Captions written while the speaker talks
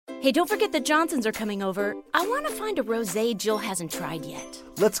Hey, don't forget the Johnsons are coming over. I want to find a rosé Jill hasn't tried yet.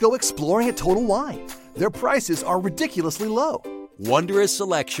 Let's go exploring at Total Wine. Their prices are ridiculously low. Wondrous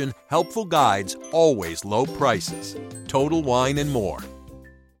selection, helpful guides, always low prices. Total Wine and more.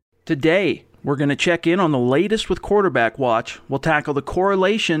 Today, we're going to check in on the latest with Quarterback Watch. We'll tackle the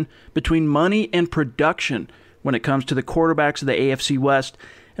correlation between money and production when it comes to the quarterbacks of the AFC West,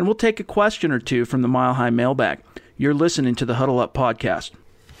 and we'll take a question or two from the Mile High mailbag. You're listening to the Huddle Up Podcast.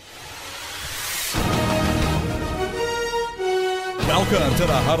 Welcome to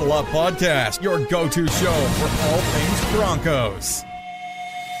the Huddle Up Podcast, your go-to show for all things Broncos.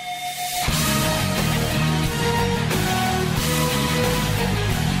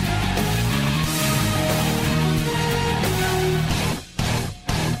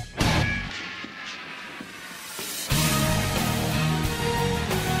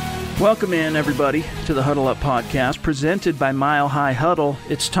 Welcome in, everybody, to the Huddle Up Podcast, presented by Mile High Huddle.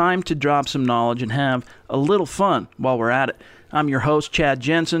 It's time to drop some knowledge and have a little fun while we're at it. I'm your host, Chad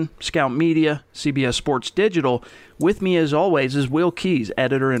Jensen, Scout Media, CBS Sports Digital. With me, as always, is Will Keys,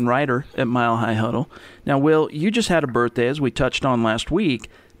 editor and writer at Mile High Huddle. Now, Will, you just had a birthday, as we touched on last week,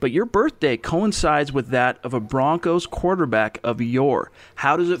 but your birthday coincides with that of a Broncos quarterback of yore.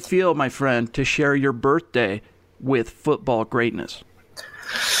 How does it feel, my friend, to share your birthday with football greatness?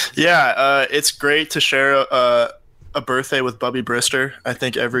 Yeah, it's great to share a birthday with Bubby Brister. I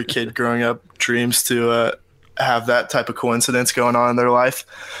think every kid growing up dreams to have that type of coincidence going on in their life.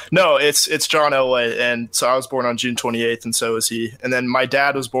 No, it's John Elway, and so I was born on June 28th, and so was he. And then my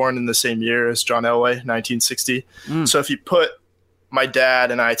dad was born in the same year as John Elway, 1960. So if you put my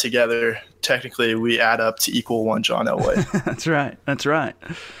dad and I together, technically we add up to equal one John Elway. That's right.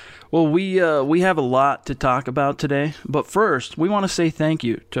 Well, we have a lot to talk about today, but first, we want to say thank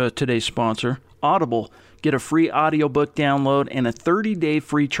you to today's sponsor, Audible. Get a free audiobook download and a 30-day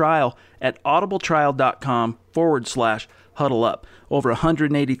free trial at audibletrial.com/huddleup. Over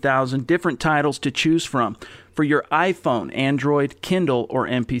 180,000 different titles to choose from for your iPhone, Android, Kindle, or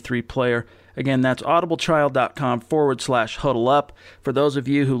MP3 player. Again, that's audibletrial.com/huddleup. For those of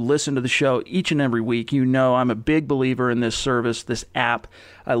you who listen to the show each and every week, you know I'm a big believer in this service, this app.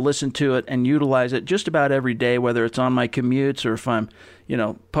 I listen to it and utilize it just about every day, whether it's on my commutes or if I'm,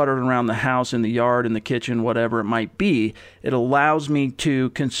 puttering around the house, in the yard, in the kitchen, whatever it might be. It allows me to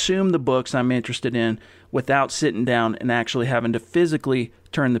consume the books I'm interested in without sitting down and actually having to physically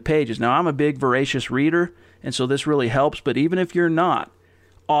turn the pages. Now, I'm a big voracious reader, and so this really helps, but even if you're not,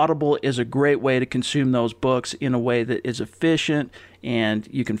 Audible is a great way to consume those books in a way that is efficient and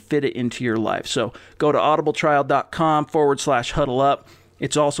you can fit it into your life. So go to audibletrial.com/huddleup.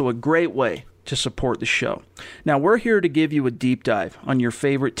 It's also a great way to support the show. Now, we're here to give you a deep dive on your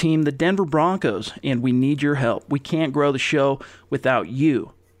favorite team, the Denver Broncos, and we need your help. We can't grow the show without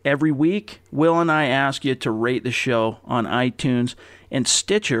you. Every week, Will and I ask you to rate the show on iTunes and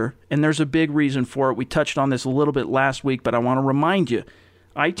Stitcher, and there's a big reason for it. We touched on this a little bit last week, but I want to remind you,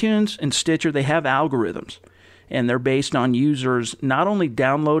 iTunes and Stitcher, they have algorithms, and they're based on users not only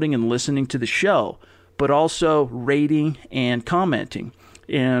downloading and listening to the show, but also rating and commenting.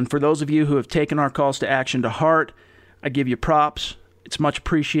 And for those of you who have taken our calls to action to heart, I give you props. It's much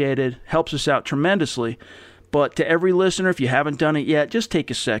appreciated, helps us out tremendously. But to every listener, if you haven't done it yet, just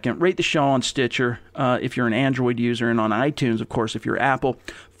take a second. Rate the show on Stitcher if you're an Android user, and on iTunes, of course, if you're Apple.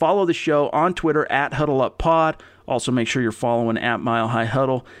 Follow the show on Twitter at HuddleUpPod. Also, make sure you're following at Mile High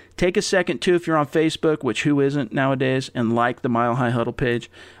Huddle. Take a second, too, if you're on Facebook, which who isn't nowadays, and like the Mile High Huddle page.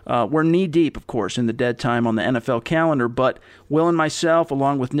 We're knee-deep, of course, in the dead time on the NFL calendar, but Will and myself,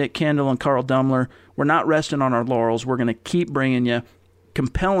 along with Nick Kendall and Carl Dumler, we're not resting on our laurels. We're going to keep bringing you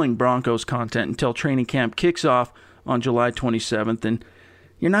compelling Broncos content until training camp kicks off on July 27th, and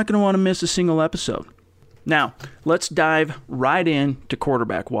you're not going to want to miss a single episode. Now, let's dive right into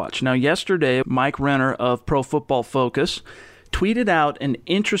Quarterback Watch. Now, yesterday, Mike Renner of Pro Football Focus tweeted out an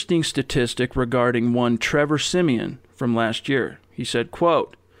interesting statistic regarding one Trevor Siemian from last year. He said,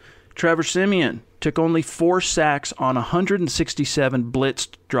 quote, Trevor Siemian took only 4 sacks on 167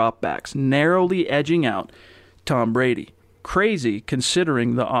 blitzed dropbacks, narrowly edging out Tom Brady. Crazy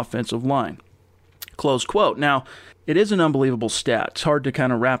considering the offensive line. Close quote. Now, it is an unbelievable stat. It's hard to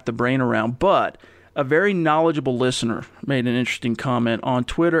kind of wrap the brain around, but a very knowledgeable listener made an interesting comment on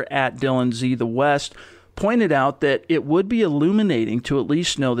Twitter at Dylan Z. The West, pointed out that it would be illuminating to at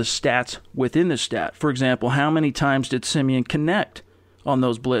least know the stats within the stat. For example, how many times did Siemian connect on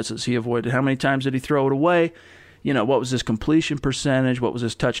those blitzes he avoided? How many times did he throw it away? what was his completion percentage? What was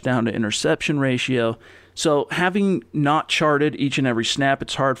his touchdown to interception ratio? So having not charted each and every snap,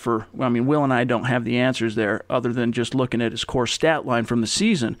 it's hard Will and I don't have the answers there other than just looking at his core stat line from the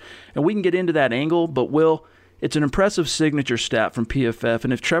season. And we can get into that angle, but Will, it's an impressive signature stat from PFF.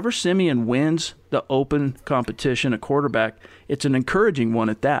 And if Trevor Siemian wins the open competition at quarterback, it's an encouraging one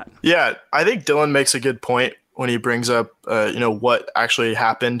at that. Yeah, I think Dylan makes a good point when he brings up, what actually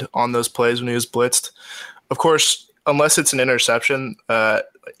happened on those plays when he was blitzed. Of course, unless it's an interception,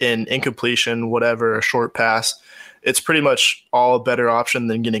 in incompletion, whatever, a short pass, it's pretty much all a better option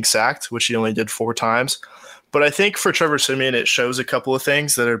than getting sacked, which he only did 4 times. But I think for Trevor Siemian, it shows a couple of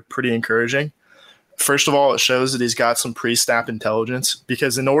things that are pretty encouraging. First of all, it shows that he's got some pre-snap intelligence,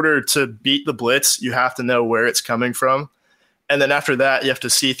 because in order to beat the blitz, you have to know where it's coming from. And then after that, you have to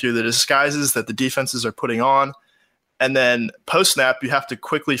see through the disguises that the defenses are putting on. And then post-snap, you have to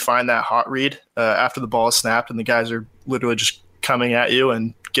quickly find that hot read after the ball is snapped and the guys are literally just coming at you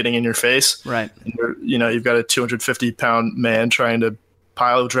and getting in your face. Right. And you've got a 250-pound man trying to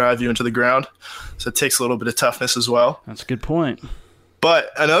pile drive you into the ground. So it takes a little bit of toughness as well. That's a good point.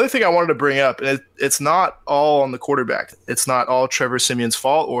 But another thing I wanted to bring up, and it's not all on the quarterback. It's not all Trevor Siemian's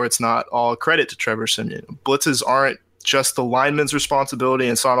fault, or it's not all credit to Trevor Siemian. Blitzes aren't just the lineman's responsibility,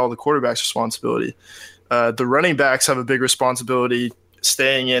 and it's not all the quarterback's responsibility. The running backs have a big responsibility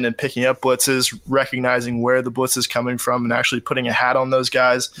staying in and picking up blitzes, recognizing where the blitz is coming from, and actually putting a hat on those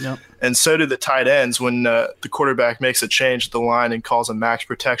guys. Yep. And so do the tight ends when the quarterback makes a change at the line and calls a max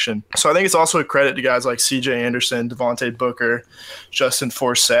protection. So I think it's also a credit to guys like C.J. Anderson, Devontae Booker, Justin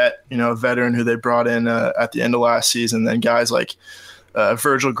Forsett, a veteran who they brought in at the end of last season, then guys like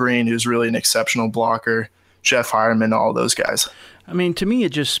Virgil Green, who's really an exceptional blocker, Jeff Hireman, all those guys. I mean, to me,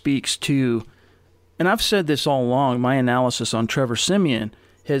 it just speaks to, and I've said this all along, my analysis on Trevor Siemian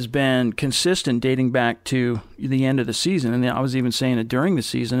has been consistent dating back to the end of the season, and I was even saying it during the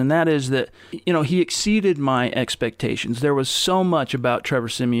season, and that is that, he exceeded my expectations. There was so much about Trevor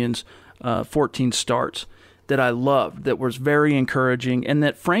Siemian's 14 starts that I loved, that was very encouraging, and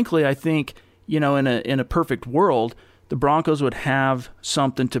that, frankly, I think, in a perfect world, the Broncos would have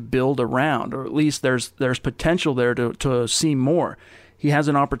something to build around, or at least there's potential there to see more. He has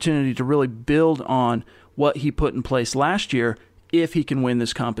an opportunity to really build on what he put in place last year if he can win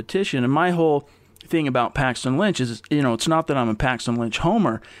this competition. And my whole thing about Paxton Lynch is, it's not that I'm a Paxton Lynch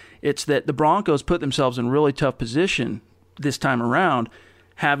homer. It's that the Broncos put themselves in a really tough position this time around,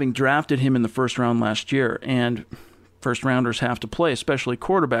 having drafted him in the first round last year. And first rounders have to play, especially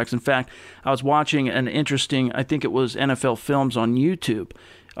quarterbacks. In fact, I was watching an interesting, I think it was NFL Films on YouTube.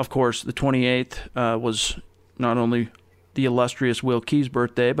 Of course, the 28th was not only the illustrious Will Key's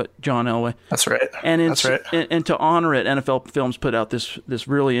birthday, but John Elway. That's right. And That's right. And to honor it, NFL Films put out this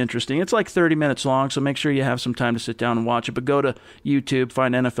really interesting. It's like 30 minutes long, so make sure you have some time to sit down and watch it. But go to YouTube,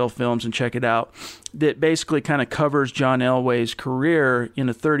 find NFL Films, and check it out. That basically kind of covers John Elway's career in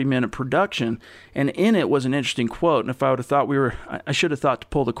a 30-minute production. And in it was an interesting quote. And if I would have thought I should have thought to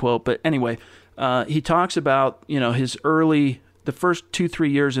pull the quote. But anyway, he talks about his the first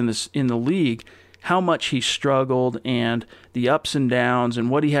 2-3 years in the league, how much he struggled and the ups and downs and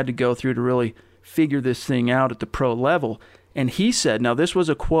what he had to go through to really figure this thing out at the pro level. And he said, now this was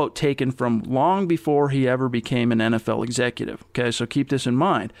a quote taken from long before he ever became an NFL executive. Okay, so keep this in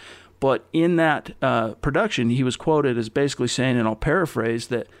mind. But in that production, he was quoted as basically saying, and I'll paraphrase,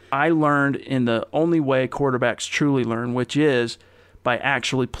 that I learned in the only way quarterbacks truly learn, which is by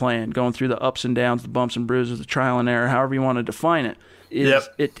actually playing, going through the ups and downs, the bumps and bruises, the trial and error, however you want to define it.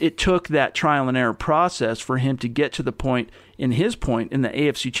 It took that trial and error process for him to get to the point in the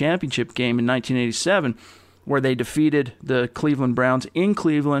AFC Championship game in 1987 where they defeated the Cleveland Browns in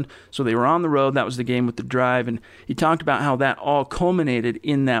Cleveland. So they were on the road. That was the game with the drive. And he talked about how that all culminated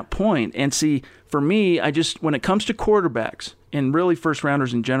in that point. And see, for me, when it comes to quarterbacks, and really first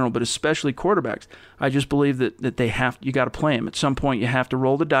rounders in general, but especially quarterbacks, I just believe that you got to play them. At some point, you have to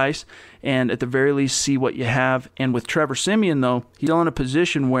roll the dice and at the very least see what you have. And with Trevor Siemian, though, he's still in a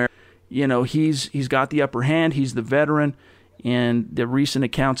position where, he's got the upper hand. He's the veteran. And the recent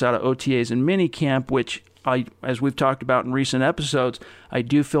accounts out of OTAs and minicamp, which as we've talked about in recent episodes, I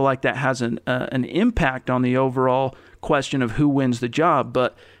do feel like that has an impact on the overall question of who wins the job.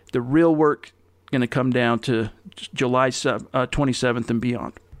 But the real work going to come down to July 27th and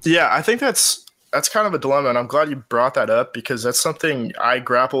beyond. Yeah, I think that's kind of a dilemma, and I'm glad you brought that up because that's something I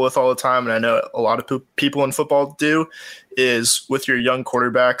grapple with all the time, and I know a lot of people in football do, is with your young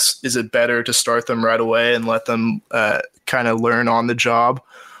quarterbacks, is it better to start them right away and let them kind of learn on the job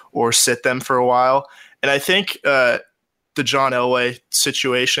or sit them for a while? And I think the John Elway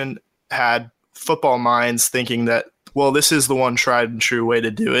situation had football minds thinking that, well, this is the one tried and true way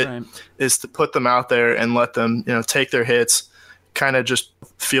to do it, right, is to put them out there and let them, take their hits, kind of just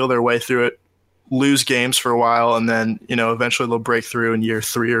feel their way through it, lose games for a while, and then, eventually they'll break through in year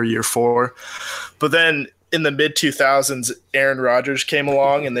 3 or year 4. But then in the mid 2000s, Aaron Rodgers came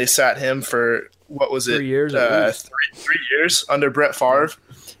along and they sat him for, what was it? 3 years. 3 years under Brett Favre.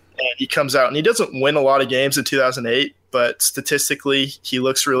 And he comes out and he doesn't win a lot of games in 2008, but statistically he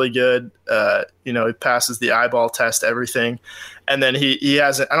looks really good. He passes the eyeball test, everything. And then he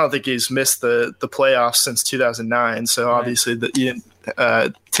hasn't, I don't think he's missed the playoffs since 2009. So right, obviously he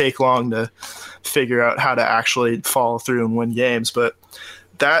didn't take long to figure out how to actually follow through and win games. But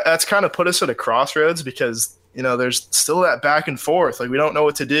that's kind of put us at a crossroads because, there's still that back and forth. Like, we don't know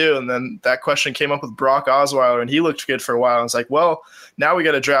what to do. And then that question came up with Brock Osweiler, and he looked good for a while. And it's like, well, now we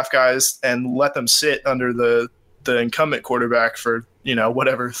got to draft guys and let them sit under the incumbent quarterback for,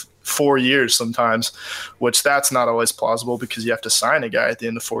 4 years sometimes, which that's not always plausible because you have to sign a guy at the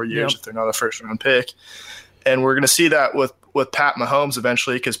end of 4 years if they're not a first-round pick. And we're going to see that with Pat Mahomes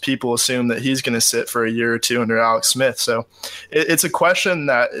eventually because people assume that he's going to sit for a year or two under Alex Smith. So it's a question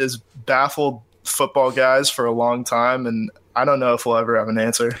that has baffled football guys for a long time, and I don't know if we'll ever have an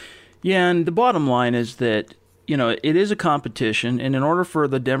answer. Yeah, and the bottom line is that, it is a competition, and in order for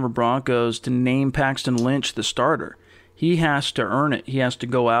the Denver Broncos to name Paxton Lynch the starter, he has to earn it. He has to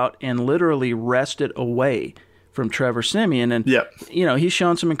go out and literally wrest it away from Trevor Siemian. And, he's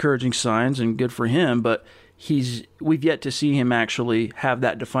shown some encouraging signs, and good for him, but we've yet to see him actually have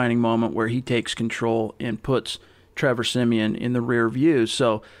that defining moment where he takes control and puts Trevor Siemian in the rear view.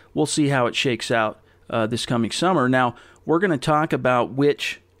 So we'll see how it shakes out this coming summer. Now, we're going to talk about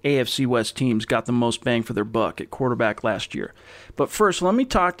which AFC West teams got the most bang for their buck at quarterback last year. But first, let me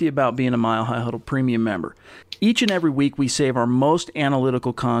talk to you about being a Mile High Huddle Premium member. Each and every week, we save our most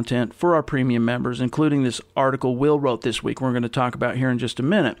analytical content for our premium members, including this article Will wrote this week we're going to talk about here in just a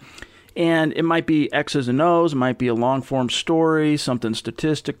minute. And it might be X's and O's, it might be a long-form story, something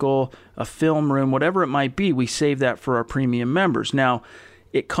statistical, a film room, whatever it might be. We save that for our premium members. Now,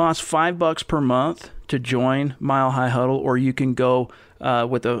 it costs $5 per month to join Mile High Huddle, or you can go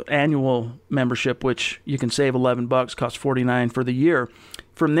with an annual membership, which you can save $11, costs $49 for the year.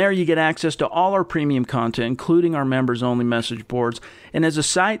 From there, you get access to all our premium content, including our members-only message boards. And as a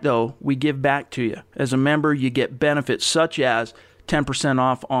site, though, we give back to you. As a member, you get benefits such as 10%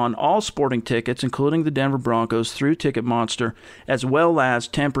 off on all sporting tickets, including the Denver Broncos, through Ticket Monster, as well as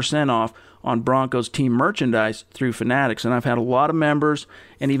 10% off on Broncos team merchandise through Fanatics. And I've had a lot of members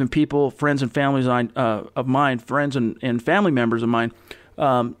and even people, friends and families of mine, friends and family members of mine,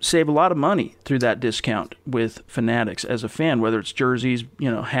 save a lot of money through that discount with Fanatics as a fan, whether it's jerseys,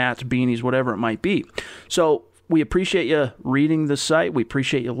 hats, beanies, whatever it might be. So we appreciate you reading the site. We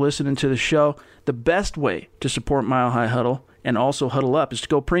appreciate you listening to the show. The best way to support Mile High Huddle and also Huddle Up is to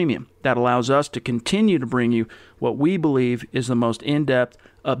go premium. That allows us to continue to bring you what we believe is the most in-depth,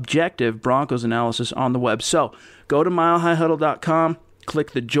 objective Broncos analysis on the web. So go to milehighhuddle.com,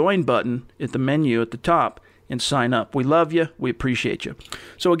 click the join button at the menu at the top, and sign up. We love you. We appreciate you.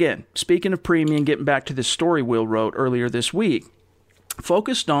 So again, speaking of premium, getting back to this story Will wrote earlier this week,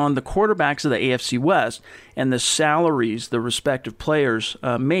 focused on the quarterbacks of the AFC West and the salaries the respective players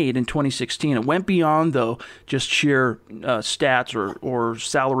made in 2016. It went beyond, though, just sheer stats or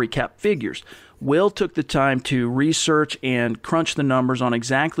salary cap figures. Will took the time to research and crunch the numbers on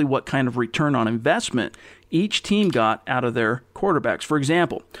exactly what kind of return on investment each team got out of their quarterbacks. For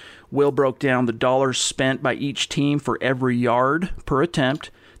example, Will broke down the dollars spent by each team for every yard per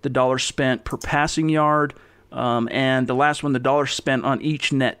attempt, the dollars spent per passing yard, and the last one, the dollars spent on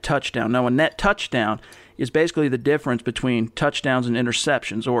each net touchdown. Now, a net touchdown is basically the difference between touchdowns and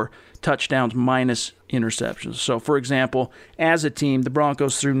interceptions, or touchdowns minus interceptions. So, for example, as a team, the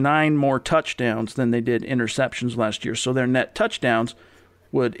Broncos threw 9 more touchdowns than they did interceptions last year. So their net touchdowns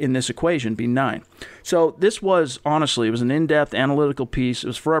would, in this equation, be 9. So this was, honestly, it was an in-depth analytical piece. It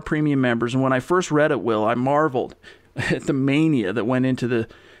was for our premium members. And when I first read it, Will, I marveled at the mania that went into the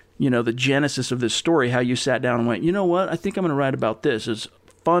genesis of this story, how you sat down and went, you know what, I think I'm going to write about this. It's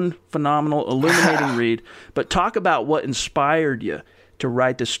fun, phenomenal, illuminating read. But talk about what inspired you to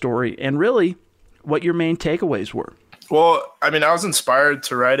write this story and really what your main takeaways were. Well, I mean, I was inspired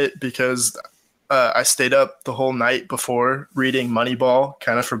to write it because I stayed up the whole night before reading Moneyball,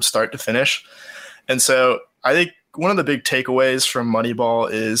 kind of from start to finish. And so I think one of the big takeaways from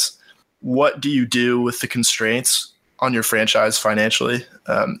Moneyball is, what do you do with the constraints on your franchise financially?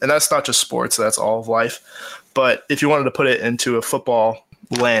 And that's not just sports, that's all of life. But if you wanted to put it into a football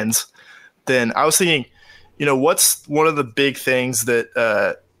lens, then I was thinking, what's one of the big things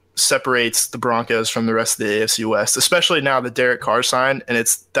that separates the Broncos from the rest of the AFC West, especially now that Derek Carr signed, and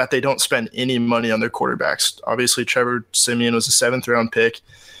it's that they don't spend any money on their quarterbacks. Obviously, Trevor Siemian was a 7th-round pick.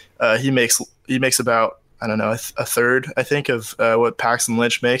 He makes about, I don't know, a third, I think, of what Paxton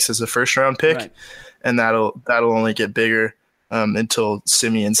Lynch makes as a first-round pick, right. And that'll only get bigger until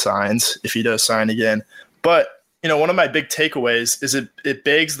Siemian signs, if he does sign again. But one of my big takeaways is it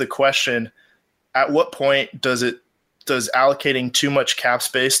begs the question: at what point does allocating too much cap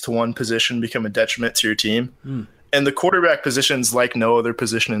space to one position become a detriment to your team? And the quarterback position's like no other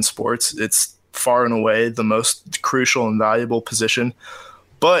position in sports. It's far and away the most crucial and valuable position.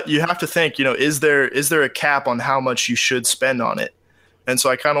 But you have to think, is there a cap on how much you should spend on it? And so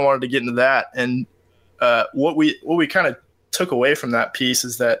I kind of wanted to get into that. And what we kind of took away from that piece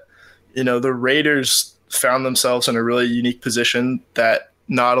is that, the Raiders found themselves in a really unique position that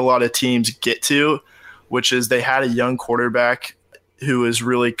not a lot of teams get to, which is they had a young quarterback who was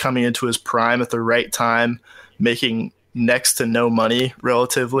really coming into his prime at the right time, making next to no money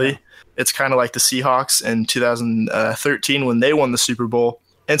relatively. It's kind of like the Seahawks in 2013 when they won the Super Bowl.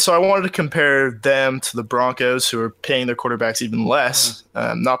 And so I wanted to compare them to the Broncos, who are paying their quarterbacks even less,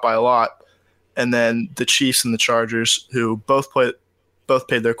 not by a lot, and then the Chiefs and the Chargers, who both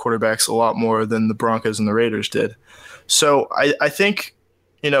paid their quarterbacks a lot more than the Broncos and the Raiders did. So I think,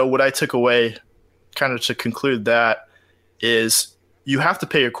 what I took away kind of to conclude that is you have to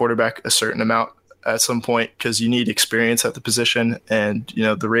pay your quarterback a certain amount at some point because you need experience at the position. And,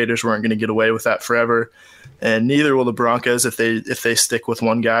 the Raiders weren't going to get away with that forever. And neither will the Broncos if they stick with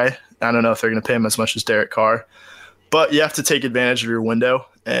one guy. I don't know if they're going to pay him as much as Derek Carr. But you have to take advantage of your window.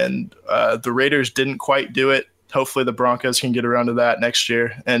 And the Raiders didn't quite do it. Hopefully the Broncos can get around to that next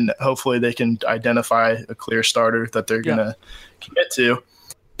year. And hopefully they can identify a clear starter that they're going to commit to.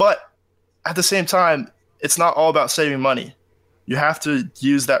 But at the same time, it's not all about saving money. You have to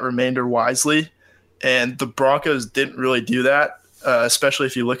use that remainder wisely. And the Broncos didn't really do that, especially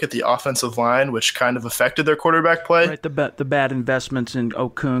if you look at the offensive line, which kind of affected their quarterback play. Right, the bad investments in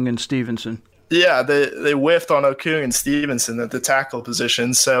Okung and Stevenson. Yeah, they whiffed on Okung and Stevenson at the tackle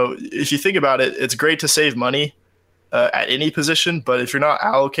position. So if you think about it, it's great to save money at any position, but if you're not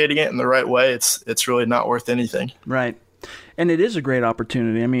allocating it in the right way, it's really not worth anything. Right. And it is a great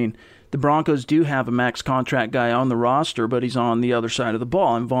opportunity. I mean, the Broncos do have a max contract guy on the roster, but he's on the other side of the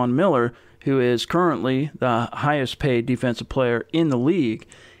ball. And Von Miller, who is currently the highest paid defensive player in the league,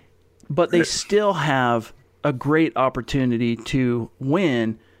 but they still have a great opportunity to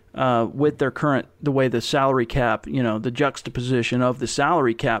win with their the way the salary cap, the juxtaposition of the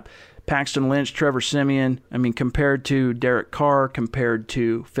salary cap. Paxton Lynch, Trevor Siemian, compared to Derek Carr, compared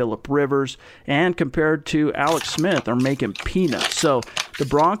to Phillip Rivers, and compared to Alex Smith are making peanuts. So the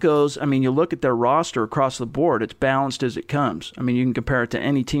Broncos, you look at their roster across the board, it's balanced as it comes. You can compare it to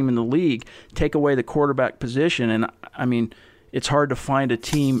any team in the league, take away the quarterback position, and it's hard to find a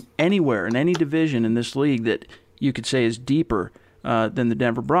team anywhere in any division in this league that you could say is deeper than the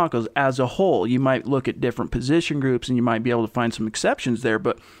Denver Broncos as a whole. You might look at different position groups and you might be able to find some exceptions there,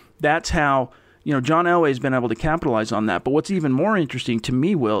 but that's how, John Elway's been able to capitalize on that. But what's even more interesting to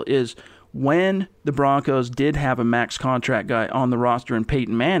me, Will, is when the Broncos did have a max contract guy on the roster in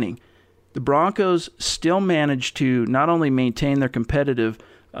Peyton Manning, the Broncos still managed to not only maintain their competitive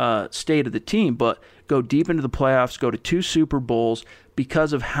state of the team, but go deep into the playoffs, go to 2 Super Bowls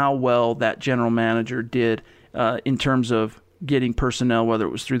because of how well that general manager did in terms of getting personnel, whether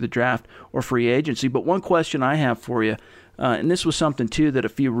it was through the draft or free agency. But one question I have for you, and this was something, too, that a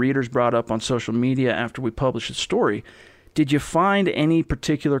few readers brought up on social media after we published the story. Did you find any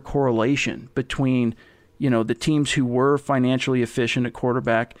particular correlation between, the teams who were financially efficient at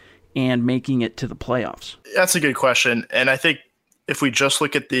quarterback and making it to the playoffs? That's a good question. And I think if we just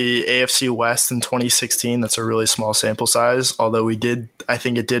look at the AFC West in 2016, that's a really small sample size, although I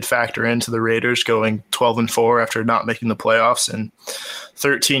think it did factor into the Raiders going 12-4 after not making the playoffs in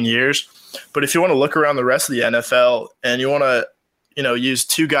 13 years. But if you want to look around the rest of the NFL and you want to, use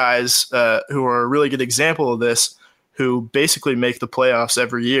 2 guys who are a really good example of this, who basically make the playoffs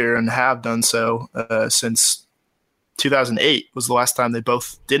every year and have done so since 2008 was the last time they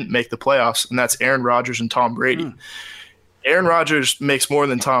both didn't make the playoffs, and that's Aaron Rodgers and Tom Brady. Aaron Rodgers makes more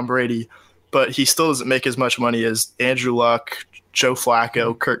than Tom Brady, but he still doesn't make as much money as Andrew Luck, Joe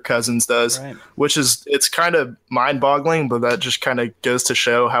Flacco, Kirk Cousins does, right. It's kind of mind-boggling, but that just kind of goes to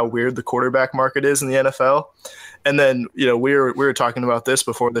show how weird the quarterback market is in the NFL. And then, we were talking about this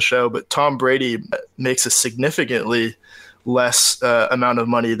before the show, but Tom Brady makes a significantly less amount of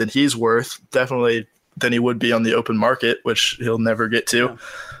money than he's worth, definitely than he would be on the open market, which he'll never get to. Yeah.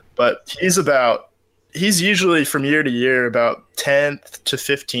 But he's about he's usually from year to year about 10th to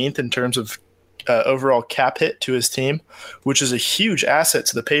 15th in terms of overall cap hit to his team, which is a huge asset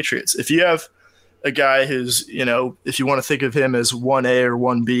to the Patriots. If you have a guy who's, if you want to think of him as 1A or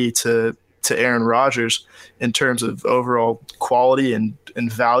 1B to Aaron Rodgers in terms of overall quality and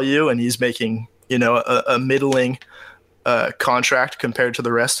value, and he's making, a middling contract compared to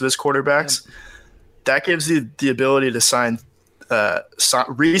the rest of his quarterbacks, that gives you the ability to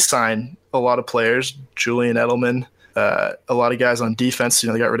re-sign a lot of players, Julian Edelman, a lot of guys on defense.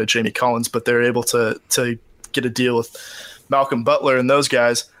 They got rid of Jamie Collins, but they're able to get a deal with Malcolm Butler and those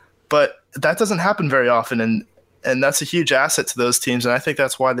guys. But that doesn't happen very often, and that's a huge asset to those teams, and I think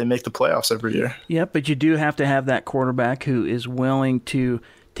that's why they make the playoffs every year. Yeah, but you do have to have that quarterback who is willing to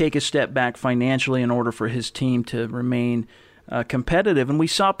take a step back financially in order for his team to remain competitive. And we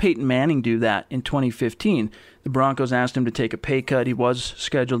saw Peyton Manning do that in 2015. The Broncos asked him to take a pay cut. He was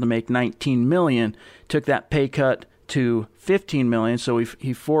scheduled to make $19 million, took that pay cut to $15 million, so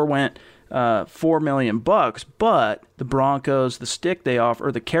he forewent $4 million. But the Broncos, the stick they offer,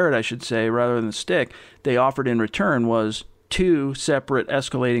 or the carrot, I should say, rather than the stick, they offered in return was 2 separate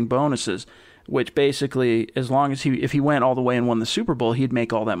escalating bonuses, which basically, as long as if he went all the way and won the Super Bowl, he'd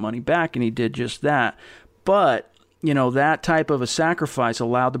make all that money back, and he did just that. But that type of a sacrifice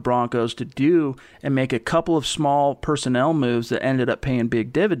allowed the Broncos to do and make a couple of small personnel moves that ended up paying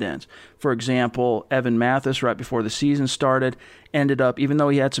big dividends. For example, Evan Mathis, right before the season started, ended up, even though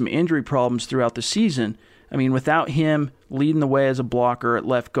he had some injury problems throughout the season, without him leading the way as a blocker at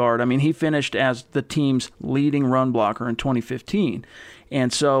left guard, he finished as the team's leading run blocker in 2015.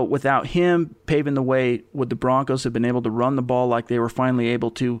 And so without him paving the way, would the Broncos have been able to run the ball like they were finally able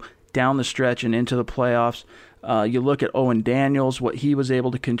to down the stretch and into the playoffs? You look at Owen Daniels, what he was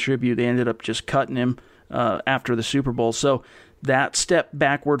able to contribute. They ended up just cutting him after the Super Bowl. So that step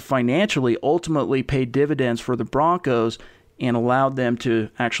backward financially ultimately paid dividends for the Broncos and allowed them to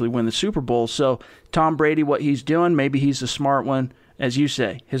actually win the Super Bowl. So Tom Brady, what he's doing, maybe he's a smart one. As you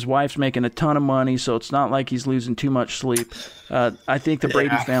say, his wife's making a ton of money, so it's not like he's losing too much sleep. I think the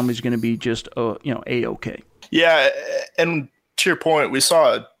Brady family is going to be just, A-okay. Yeah, and to your point, we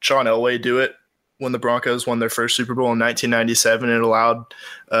saw John Elway do it when the Broncos won their first Super Bowl in 1997. It allowed,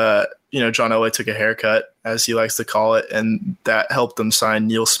 John Elway took a haircut, as he likes to call it, and that helped them sign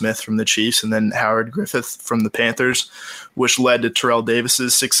Neil Smith from the Chiefs and then Howard Griffith from the Panthers, which led to Terrell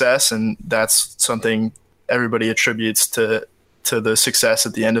Davis's success, and that's something everybody attributes to the success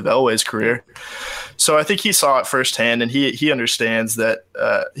at the end of Elway's career. So I think he saw it firsthand, and he understands that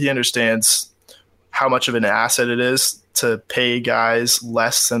he understands how much of an asset it is to pay guys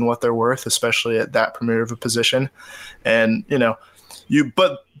less than what they're worth, especially at that premier of a position. And,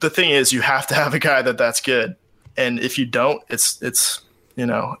 but the thing is, you have to have a guy that's good. And if you don't, it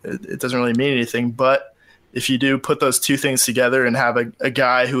doesn't really mean anything. But if you do put those two things together and have a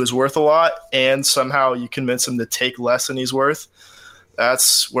guy who is worth a lot and somehow you convince him to take less than he's worth,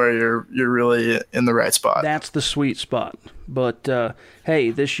 that's where you're really in the right spot. That's the sweet spot. But,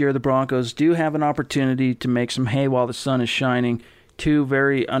 hey, this year the Broncos do have an opportunity to make some hay while the sun is shining. 2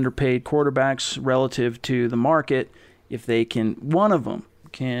 very underpaid quarterbacks relative to the market. If they can, one of them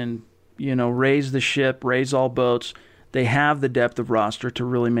can, raise the ship, raise all boats, they have the depth of roster to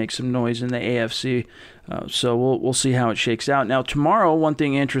really make some noise in the AFC. So we'll see how it shakes out. Now, tomorrow, one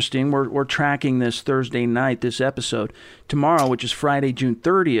thing interesting, we're tracking this Thursday night, this episode. Tomorrow, which is Friday, June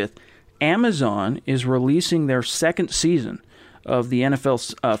 30th, Amazon is releasing their second season of the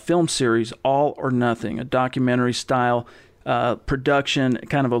NFL film series All or Nothing, a documentary-style production,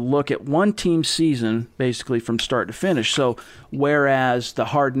 kind of a look at one team's season, basically from start to finish. So whereas the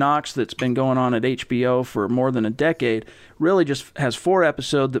Hard Knocks that's been going on at HBO for more than a decade really just has 4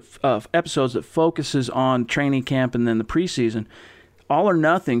 episodes that focuses on training camp and then the preseason, All or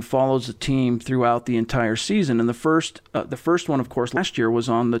Nothing follows the team throughout the entire season. And the first one, of course, last year was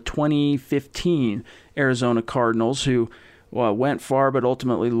on the 2015 Arizona Cardinals, who went far but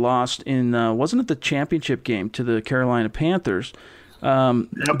ultimately lost in, wasn't it the championship game to the Carolina Panthers?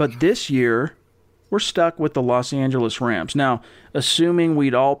 But this year, we're stuck with the Los Angeles Rams. Now, assuming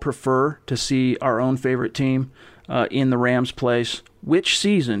we'd all prefer to see our own favorite team in the Rams' place, which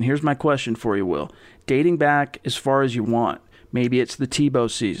season? Here's my question for you, Will. Dating back as far as you want. Maybe it's the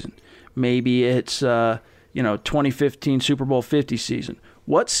Tebow season. Maybe it's 2015 Super Bowl 50 season.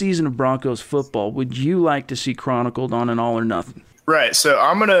 What season of Broncos football would you like to see chronicled on an All or Nothing? Right. So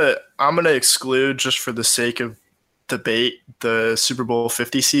I'm gonna exclude, just for the sake of debate, the Super Bowl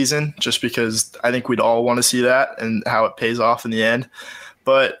 50 season, just because I think we'd all want to see that and how it pays off in the end.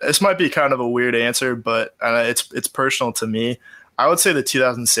 But this might be kind of a weird answer, but it's personal to me. I would say the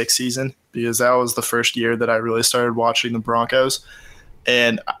 2006 season, because that was the first year that I really started watching the Broncos.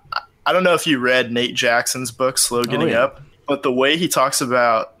 And I don't know if you read Nate Jackson's book, Slow Getting Up, but the way he talks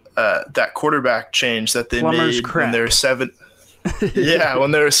about that quarterback change that they made when they were 7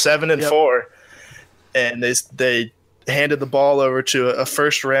 when they were 7-4, and they handed the ball over to a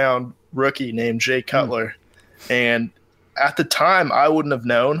first-round rookie named Jay Cutler. And at the time, I wouldn't have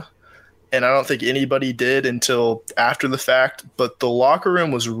known, and I don't think anybody did until after the fact, but the locker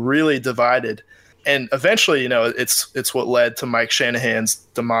room was really divided. And eventually, it's what led to Mike Shanahan's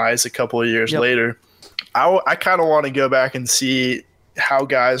demise a couple of years later. I kind of want to go back and see how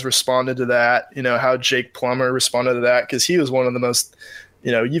guys responded to that, how Jake Plummer responded to that, because he was one of the most,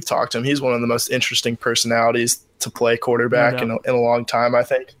 you've talked to him, he's one of the most interesting personalities to play quarterback in a long time, I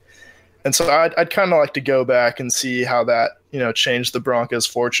think. And so I'd kind of like to go back and see how that, changed the Broncos'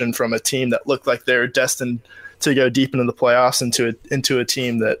 fortune from a team that looked like they were destined to go deep into the playoffs into a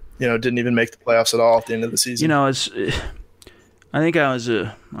team that, didn't even make the playoffs at all at the end of the season. I think I was,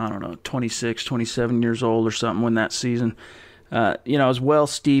 26, 27 years old or something when that season, I was well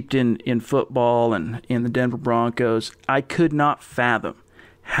steeped in football and in the Denver Broncos. I could not fathom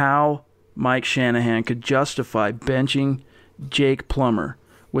how Mike Shanahan could justify benching Jake Plummer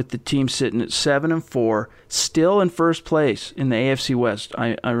with the team sitting at 7-4, still in first place in the AFC West.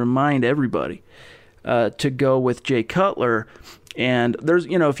 I remind everybody to go with Jay Cutler. And there's,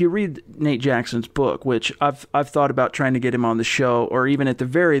 if you read Nate Jackson's book, which I've thought about trying to get him on the show, or even at the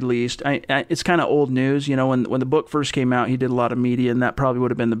very least, it's kind of old news. When the book first came out, he did a lot of media, and that probably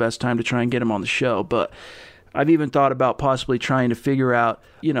would have been the best time to try and get him on the show. But I've even thought about possibly trying to figure out,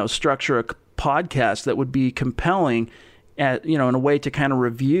 structure a podcast that would be compelling in a way to kind of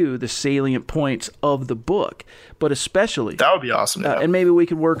review the salient points of the book, but especially that would be awesome. And maybe we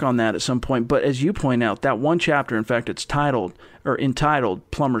could work on that at some point. But as you point out, that one chapter, in fact, it's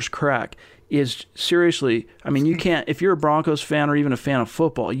entitled Plummer's Crack, is seriously, you can't, if you're a Broncos fan or even a fan of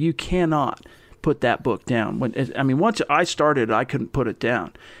football, you cannot put that book down. Once I started, I couldn't put it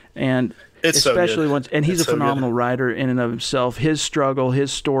down. And it's especially so once, and he's a phenomenal writer in and of himself. His struggle,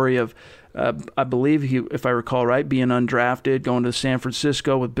 his story of, I believe he, if I recall right, being undrafted, going to San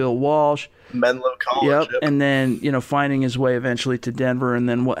Francisco with Bill Walsh, Menlo College, and then finding his way eventually to Denver, and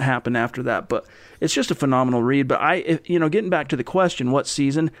then what happened after that. But it's just a phenomenal read. But getting back to the question, what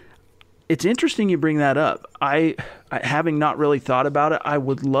season? It's interesting you bring that up. I having not really thought about it, I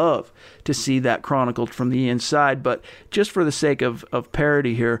would love to see that chronicled from the inside. But just for the sake of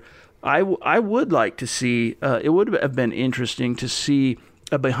parody here, I would like to see. It would have been interesting to see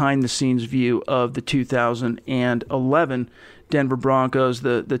a behind-the-scenes view of the 2011 Denver Broncos,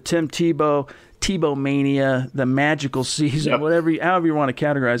 the Tim Tebow mania, the magical season, however you want to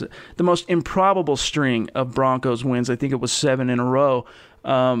categorize it, the most improbable string of Broncos wins. I think it was 7 in a row,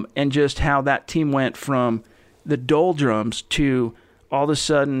 and just how that team went from the doldrums to all of a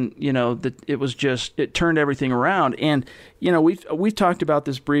sudden, it turned everything around. And we've talked about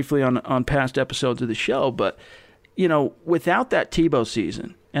this briefly on past episodes of the show, but without that Tebow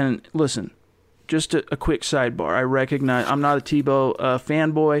season, and listen, just a quick sidebar, I recognize I'm not a Tebow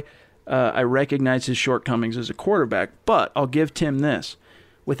fanboy. I recognize his shortcomings as a quarterback, but I'll give Tim this.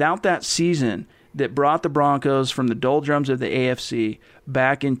 Without that season that brought the Broncos from the doldrums of the AFC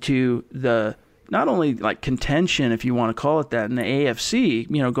back into the, not only like contention, if you want to call it that, in the AFC,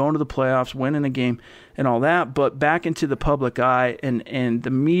 going to the playoffs, winning a game and all that, but back into the public eye and the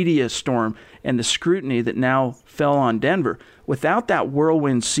media storm and the scrutiny that now fell on Denver. Without that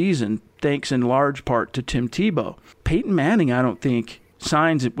whirlwind season, thanks in large part to Tim Tebow, Peyton Manning, I don't think,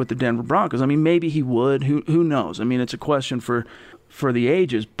 signs it with the Denver Broncos. Maybe he would. Who knows? It's a question for the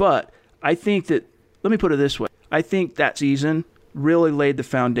ages. But I think that, let me put it this way, I think that season really laid the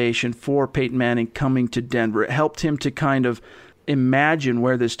foundation for Peyton Manning coming to Denver. It helped him to kind of imagine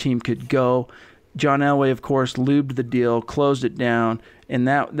where this team could go. John Elway, of course, lubed the deal, closed it down, and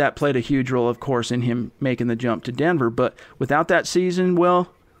that played a huge role, of course, in him making the jump to Denver. But without that season,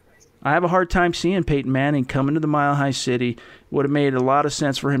 well, I have a hard time seeing Peyton Manning coming to the Mile High City. Would have made a lot of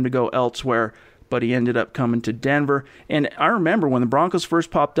sense for him to go elsewhere, but he ended up coming to Denver. And I remember when the Broncos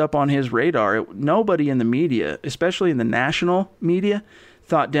first popped up on his radar, nobody in the media, especially in the national media,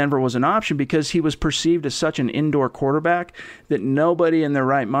 thought Denver was an option because he was perceived as such an indoor quarterback that nobody in their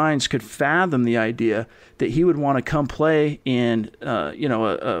right minds could fathom the idea that he would want to come play in a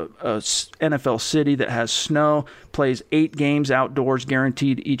NFL city that has snow, plays 8 games outdoors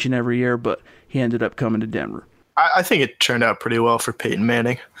guaranteed each and every year, but he ended up coming to Denver. I think it turned out pretty well for Peyton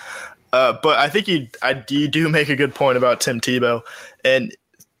Manning. But I think you do make a good point about Tim Tebow. And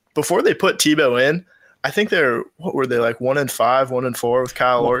before they put Tebow in, I think they're, what were they, like 1-5, 1-4 with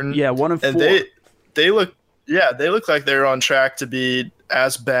Kyle Orton? Yeah, 1-4. And they look like they're on track to be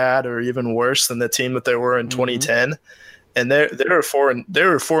as bad or even worse than the team that they were in 2010. And they were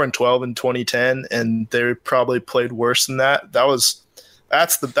 4-12 in 2010, and they probably played worse than that.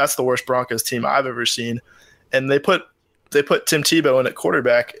 That's the worst Broncos team I've ever seen. And they put Tim Tebow in at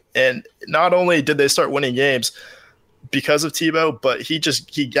quarterback, and not only did they start winning games because of Tebow, but he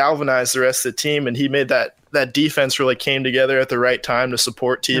galvanized the rest of the team, and he made that defense really came together at the right time to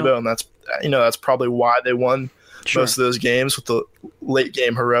support Tebow, and that's probably why they won most of those games, with the late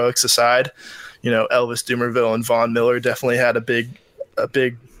game heroics aside. Elvis Dumervil and Von Miller definitely had a big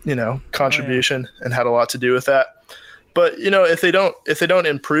contribution and had a lot to do with that. But if they don't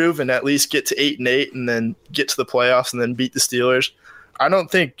improve and at least get to 8-8 and then get to the playoffs and then beat the Steelers, I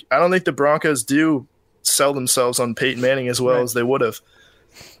don't think the Broncos do sell themselves on Peyton Manning as well as they would have.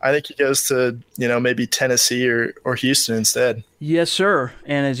 I think he goes to maybe Tennessee or Houston instead. Yes, sir.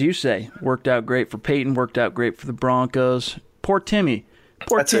 And as you say, worked out great for Peyton, worked out great for the Broncos. Poor Timmy.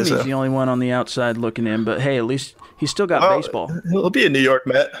 Timmy's the only one on the outside looking in, but hey, at least he's still got baseball. He'll be a New York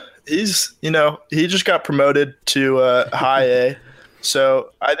Met. He's, he just got promoted to high A. So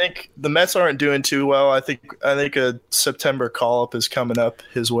I think the Mets aren't doing too well. I think a September call-up is coming up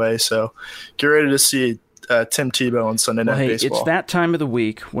his way. So get ready to see Tim Tebow on Sunday Night Baseball. It's that time of the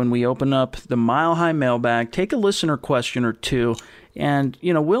week when we open up the Mile High mailbag, take a listener question or two, and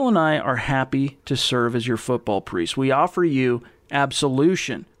Will and I are happy to serve as your football priest. We offer you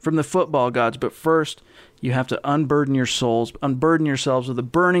absolution from the football gods, but first you have to unburden yourselves with the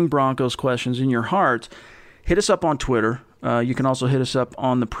burning Broncos questions in your hearts. Hit us up on Twitter. You can also hit us up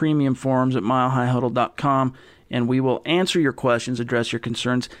on the premium forums at milehighhuddle.com, and we will answer your questions, address your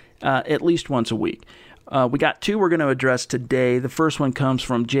concerns at least once a week. We got two we're going to address today. The first one comes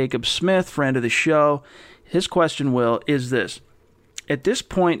from Jacob Smith, friend of the show. His question, Will, is this. At this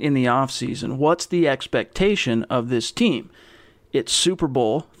point in the offseason, what's the expectation of this team? It's Super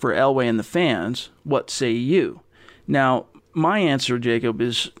Bowl for Elway and the fans. What say you? Now, my answer, Jacob,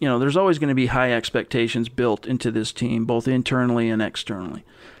 is, there's always going to be high expectations built into this team, both internally and externally.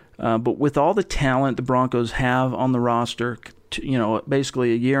 But with all the talent the Broncos have on the roster,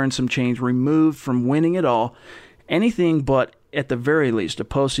 basically a year and some change removed from winning it all, anything but, at the very least, a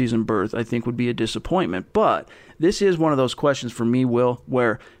postseason berth, I think, would be a disappointment. But this is one of those questions for me, Will,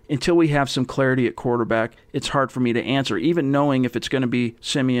 where until we have some clarity at quarterback, it's hard for me to answer. Even knowing if it's going to be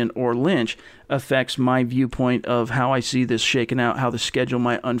Siemian or Lynch affects my viewpoint of how I see this shaking out, how the schedule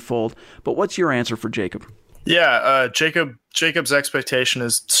might unfold. But what's your answer for Jacob? Yeah, Jacob's expectation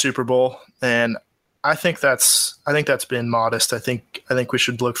is Super Bowl, and I think that's been modest. I think we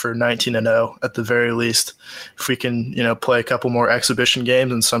should look for 19-0 at the very least. If we can, play a couple more exhibition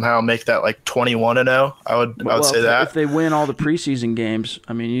games and somehow make that like 21-0, I would say that. If they win all the preseason games,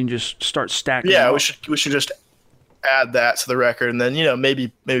 I mean, you can just start stacking. Yeah, we should just add that to the record, and then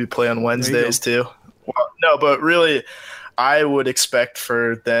maybe play on Wednesdays too. Well, no, but really, I would expect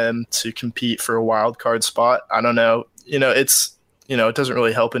for them to compete for a wild card spot. I don't know. It doesn't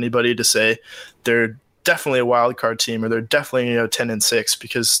really help anybody to say they're definitely a wild card team or they're definitely 10-6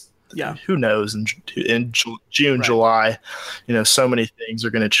 because who knows in June, July, so many things are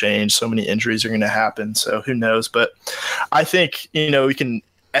going to change, so many injuries are going to happen. So who knows? But I think we can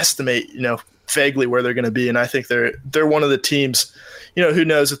estimate vaguely where they're going to be, and I think they're one of the teams. Who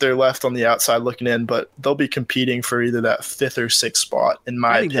knows if they're left on the outside looking in, but they'll be competing for either that 5th or 6th spot. In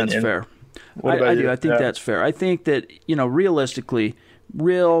my opinion, that's fair. I do. I think that's fair. I think that, realistically,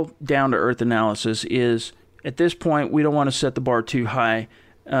 real down-to-earth analysis is, at this point, we don't want to set the bar too high.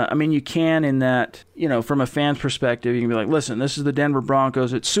 You can in that, from a fan's perspective, you can be like, listen, this is the Denver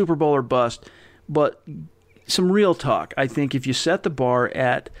Broncos. It's Super Bowl or bust. But some real talk. I think if you set the bar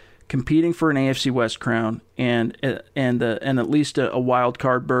at competing for an AFC West crown and at least a wild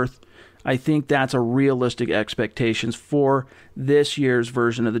card berth, I think that's a realistic expectations for this year's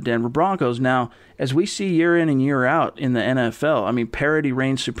version of the Denver Broncos. Now, as we see year in and year out in the NFL, parity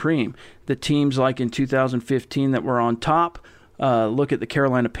reigns supreme. The teams like in 2015 that were on top, look at the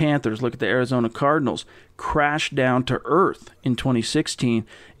Carolina Panthers, look at the Arizona Cardinals, crashed down to earth in 2016.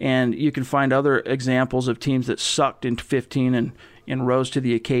 And you can find other examples of teams that sucked in 15 and rose to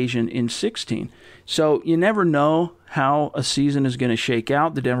the occasion in 16. So you never know how a season is going to shake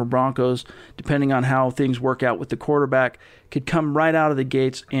out. The Denver Broncos, depending on how things work out with the quarterback, could come right out of the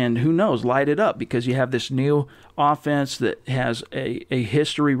gates and, who knows, light it up because you have this new offense that has a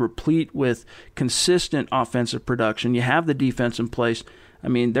history replete with consistent offensive production. You have the defense in place.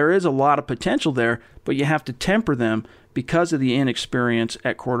 There is a lot of potential there, but you have to temper them because of the inexperience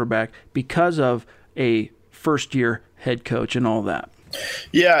at quarterback, because of a first-year head coach and all that.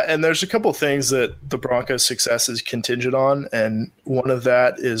 Yeah, and there's a couple things that the Broncos' success is contingent on, and one of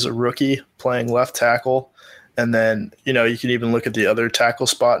that is a rookie playing left tackle. And then, you can even look at the other tackle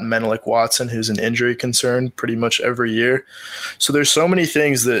spot in Menelik Watson, who's an injury concern pretty much every year. So there's so many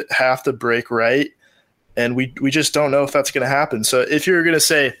things that have to break right, and we just don't know if that's going to happen. So if you're going to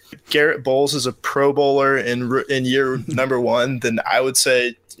say Garrett Bowles is a Pro Bowler in year number one, then I would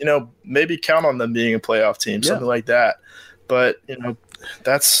say, maybe count on them being a playoff team, something like that. But,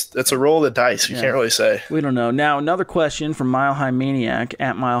 that's a roll of the dice. You can't really say. We don't know. Now, another question from Mile High Maniac,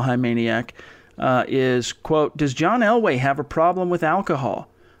 at Mile High Maniac, is, quote, does John Elway have a problem with alcohol?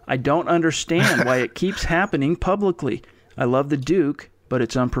 I don't understand why it keeps happening publicly. I love the Duke, but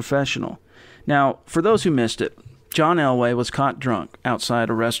it's unprofessional. Now, for those who missed it, John Elway was caught drunk outside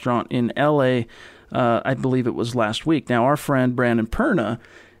a restaurant in L.A., I believe it was last week. Now, our friend Brandon Perna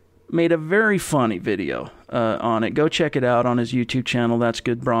made a very funny video on it. Go check it out on his YouTube channel. That's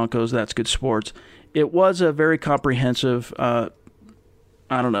Good Broncos. That's Good Sports. It was a very comprehensive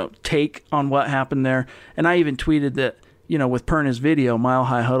take on what happened there. And I even tweeted that, with Perna's video, Mile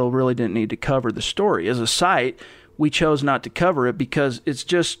High Huddle really didn't need to cover the story. As a site, we chose not to cover it because it's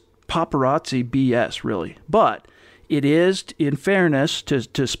just paparazzi BS, really. But it is, in fairness,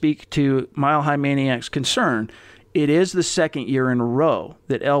 to speak to Mile High Maniac's concern, it is the second year in a row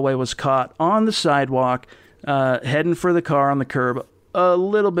that Elway was caught on the sidewalk, heading for the car on the curb, a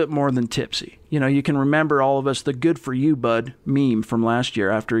little bit more than tipsy. You can remember all of us the "good for you, bud" meme from last year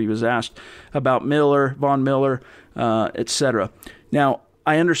after he was asked about Von Miller, etc. Now,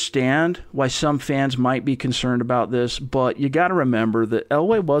 I understand why some fans might be concerned about this, but you got to remember that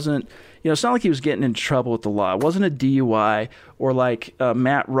Elway wasn't, it's not like he was getting into trouble with the law. It wasn't a DUI or like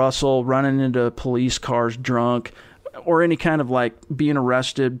Matt Russell running into police cars drunk or any kind of like being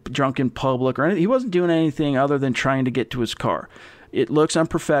arrested drunk in public or anything. He wasn't doing anything other than trying to get to his car. It looks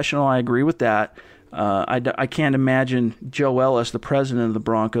unprofessional. I agree with that. I can't imagine Joe Ellis, the president of the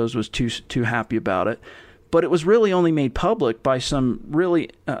Broncos, was too happy about it. But it was really only made public by some really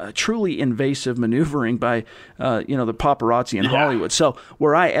truly invasive maneuvering by the paparazzi in Hollywood. So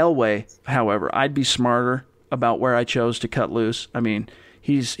were I Elway, however, I'd be smarter about where I chose to cut loose. I mean,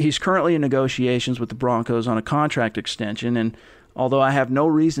 he's currently in negotiations with the Broncos on a contract extension, and although I have no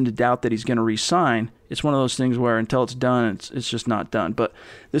reason to doubt that he's going to re-sign, it's one of those things where until it's done, it's just not done. But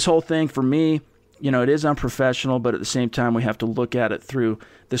this whole thing, for me, it is unprofessional, but at the same time, we have to look at it through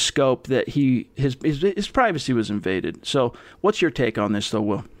the scope that his privacy was invaded. So what's your take on this, though,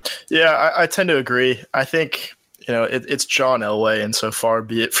 Will? Yeah, I tend to agree. I think, it's John Elway, and so far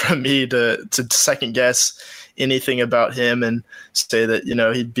be it from me to second-guess anything about him and say that,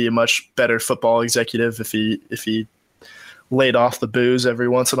 he'd be a much better football executive if he laid off the booze every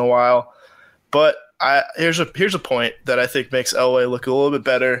once in a while. But here's a point that I think makes Elway look a little bit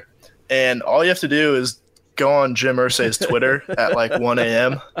better. And all you have to do is go on Jim Irsay's Twitter at like 1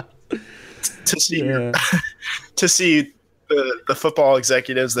 a.m. to see the football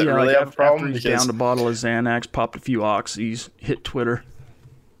executives that really have a problem. After he's downed a bottle of Xanax, popped a few oxys, hit Twitter.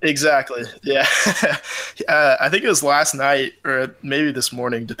 Exactly. Yeah. I think it was last night or maybe this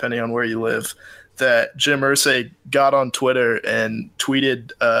morning, depending on where you live, that Jim Irsay got on Twitter and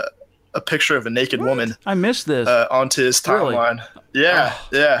tweeted a picture of a naked woman. I missed this. Onto his timeline. Really? Yeah. Oh.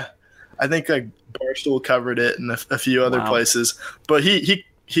 Yeah. I think like Barstool covered it and a few other places, but he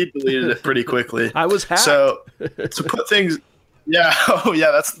deleted it pretty quickly. I was hacked. So to put things,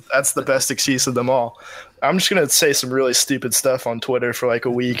 that's the best excuse of them all. I'm just gonna say some really stupid stuff on Twitter for like a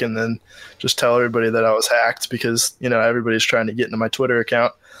week and then just tell everybody that I was hacked because everybody's trying to get into my Twitter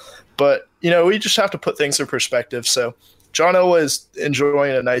account. But we just have to put things in perspective. So John Elway is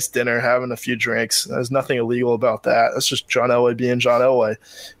enjoying a nice dinner, having a few drinks. There's nothing illegal about that. That's just John Elway being John Elway.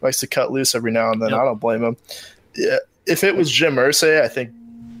 He likes to cut loose every now and then. Yep. I don't blame him. Yeah, if it was Jim Irsay, I think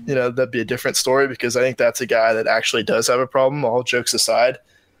that'd be a different story because I think that's a guy that actually does have a problem, all jokes aside.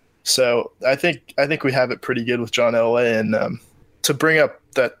 So I think we have it pretty good with John Elway. And to bring up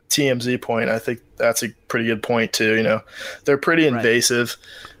that TMZ point, I think that's a pretty good point too. They're pretty invasive.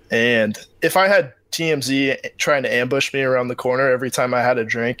 Right. And if I had TMZ trying to ambush me around the corner every time I had a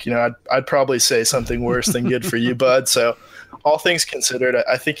drink, I'd probably say something worse than good for you, bud. So all things considered,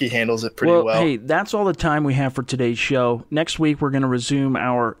 I think he handles it pretty well. Hey, that's all the time we have for today's show. Next week, we're going to resume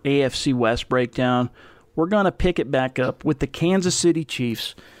our AFC West breakdown. We're going to pick it back up with the Kansas City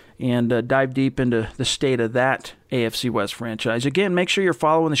Chiefs and dive deep into the state of that AFC West franchise. Again, make sure you're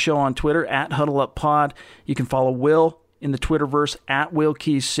following the show on Twitter at HuddleUpPod. You can follow Will in the Twitterverse at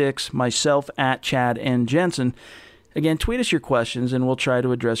WillKeys6, myself at Chad and Jensen. Again, tweet us your questions, and we'll try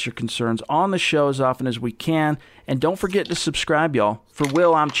to address your concerns on the show as often as we can. And don't forget to subscribe, y'all. For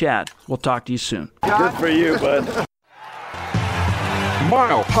Will, I'm Chad. We'll talk to you soon. Good for you, bud.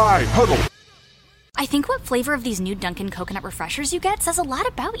 Mile High Huddle. I think what flavor of these new Dunkin' Coconut Refreshers you get says a lot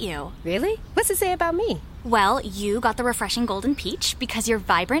about you. Really? What's it say about me? Well, you got the refreshing golden peach because you're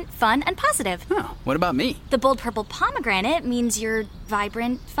vibrant, fun, and positive. Oh, what about me? The bold purple pomegranate means you're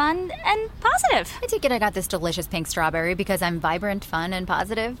vibrant, fun, and positive. I take it I got this delicious pink strawberry because I'm vibrant, fun, and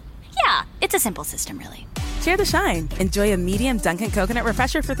positive. Yeah, it's a simple system, really. Share the shine. Enjoy a medium Dunkin' Coconut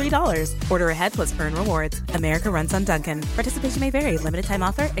Refresher for $3. Order ahead plus earn rewards. America runs on Dunkin'. Participation may vary. Limited time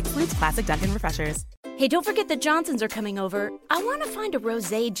offer. Excludes classic Dunkin' Refreshers. Hey, don't forget the Johnsons are coming over. I want to find a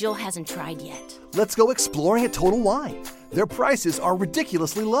rosé Jill hasn't tried yet. Let's go exploring at Total Wine. Their prices are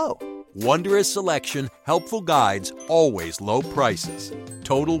ridiculously low. Wondrous selection, helpful guides, always low prices.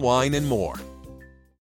 Total Wine and More.